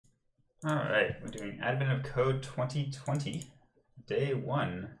All right, we're doing Advent of Code 2020. Day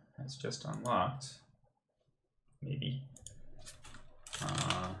 1 has just unlocked. Maybe.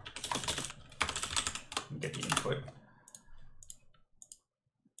 Get the input.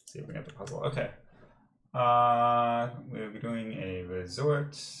 See if we get the puzzle. Okay. We'll be doing a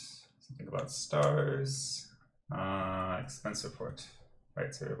resort, something about stars, expense report.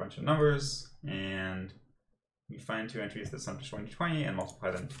 Right, so we have a bunch of numbers, and we find two entries that sum to 2020 and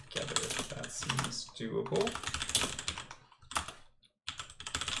multiply them together. That seems doable.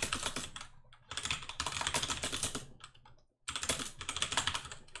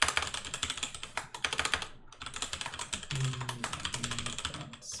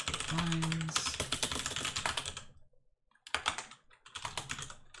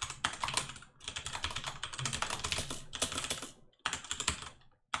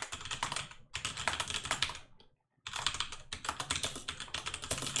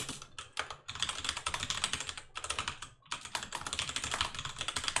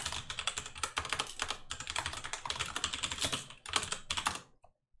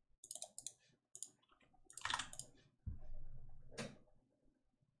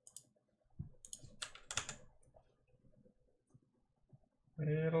 A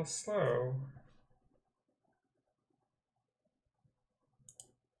little slow.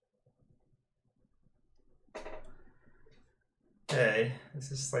 Okay,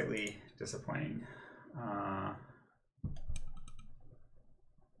 this is slightly disappointing.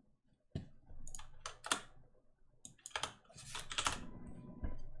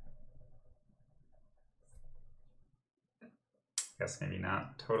 Guess maybe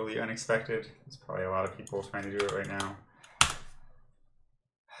not totally unexpected. There's probably a lot of people trying to do it right now.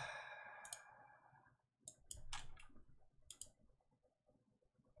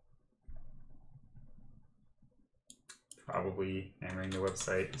 Probably hammering the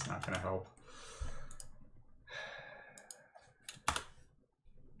website is not going to help.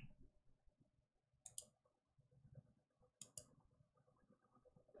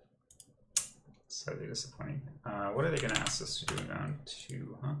 Slightly disappointing. What are they going to ask us to do in round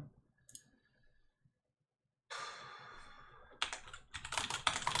 2, huh?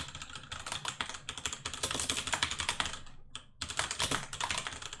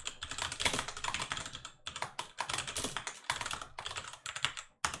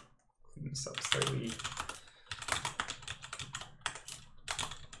 Clean this up slightly.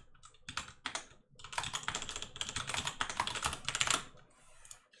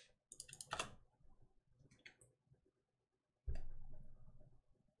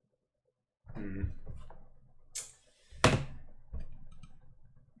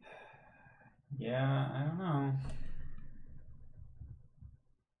 Yeah, I don't know.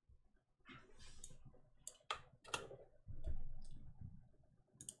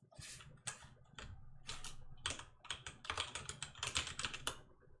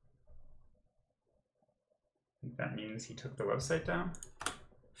 I think that means he took the website down.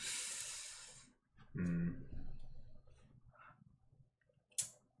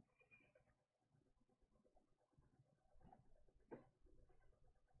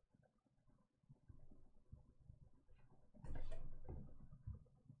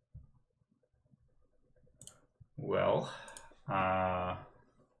 Well, so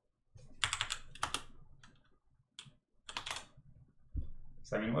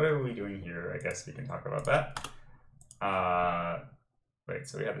I mean, what are we doing here? I guess we can talk about that. Wait,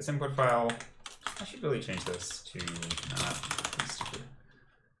 so we have this input file. I should really change this to not stupid.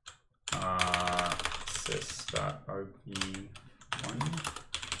 Sys.rv1.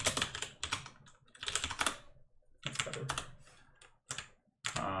 That's better.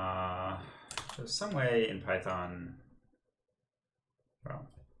 There's some way in Python, well,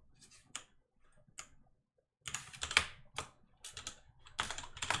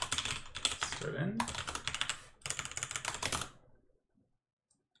 start in.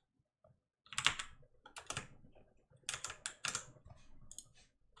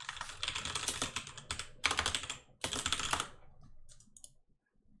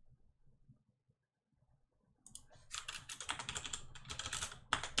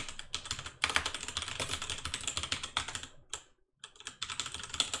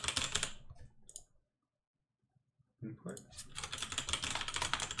 Input.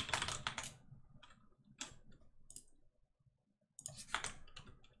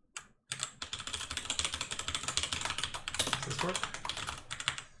 Does this work?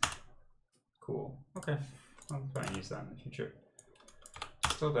 Cool. Okay. I'll try and use that in the future.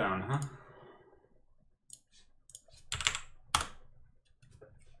 Still down, huh?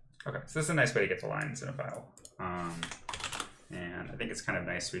 Okay, so this is a nice way to get the lines in a file. And I think it's kind of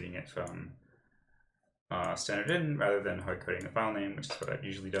nice reading it from standard in rather than hard coding the file name, which is what I've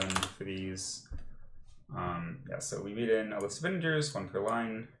usually done for these. Yeah, so we read in a list of integers, 1 per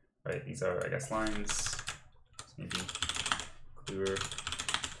line, right? These are, I guess, lines. So maybe clearer.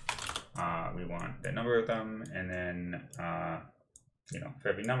 We want the number of them, and then you know, for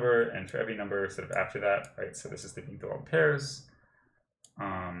every number, and for every number sort of after that, right? So this is thinking through all the pairs.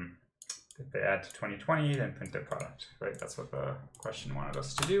 If they add to 2020, then print their product, right? That's what the question wanted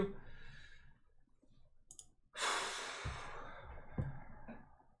us to do.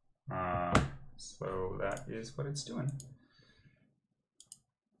 So that is what it's doing.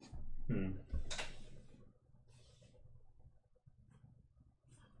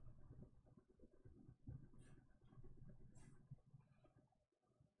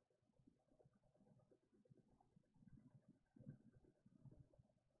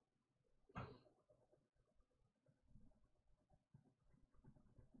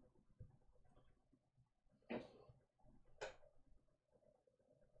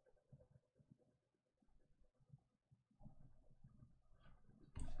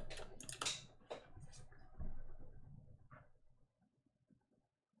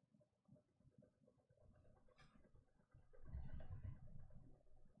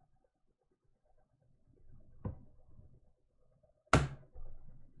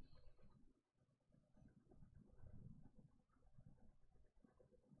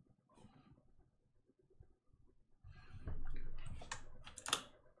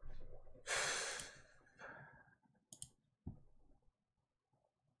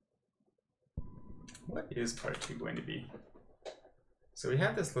 What is part 2 going to be? So we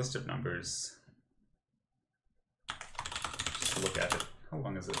have this list of numbers. Just look at it. How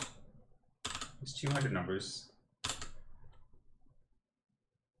long is it? It's 200 numbers.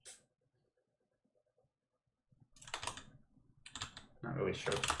 Not really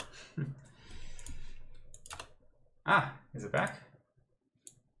sure. Ah, is it back?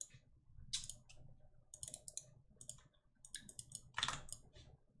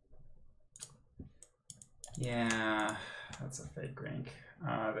 Yeah, that's a fake rank.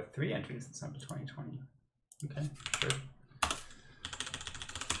 The 3 entries that's up to 2020. Okay, sure.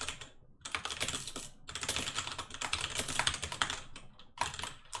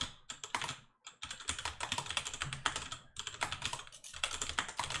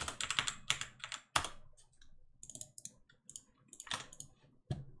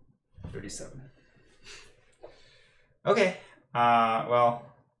 Okay, well,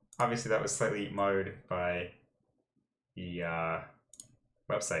 obviously that was slightly marred by the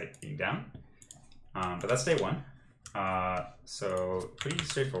website being down, but that's day 1. So pretty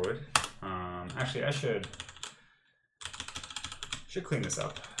straightforward. Actually, I should clean this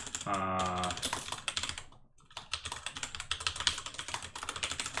up.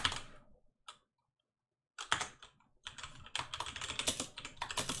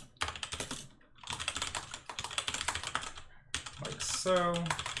 Like so.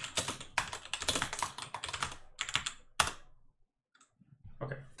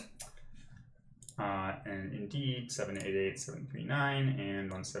 Okay. And indeed, 788-739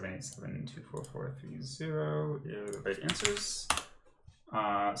 and 1787-24430 are the right answers.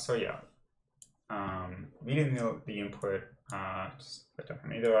 So yeah, reading the input, just put down how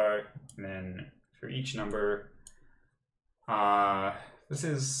many there are, and then for each number, this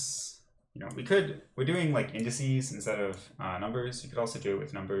is, you know, we're doing like indices instead of numbers. You could also do it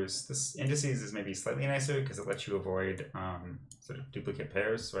with numbers. This indices is maybe slightly nicer because it lets you avoid sort of duplicate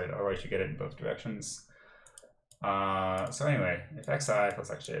pairs, right? Otherwise you get it in both directions. So anyway, if xi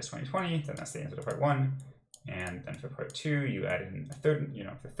plus xj is 2020, then that's the answer to part 1. And then for part 2, you add in a third, you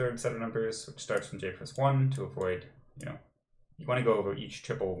know, the third set of numbers, which starts from j plus 1 to avoid, you know, you want to go over each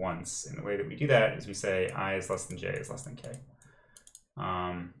triple once. And the way that we do that is we say I is less than j is less than k.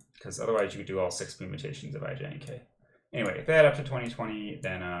 Because otherwise you could do all 6 permutations of I, j, and k. Anyway, if they add up to 2020,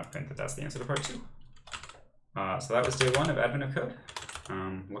 then print that that's the answer to part 2. So that was day 1 of Advent of Code.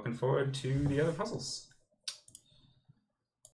 Looking forward to the other puzzles.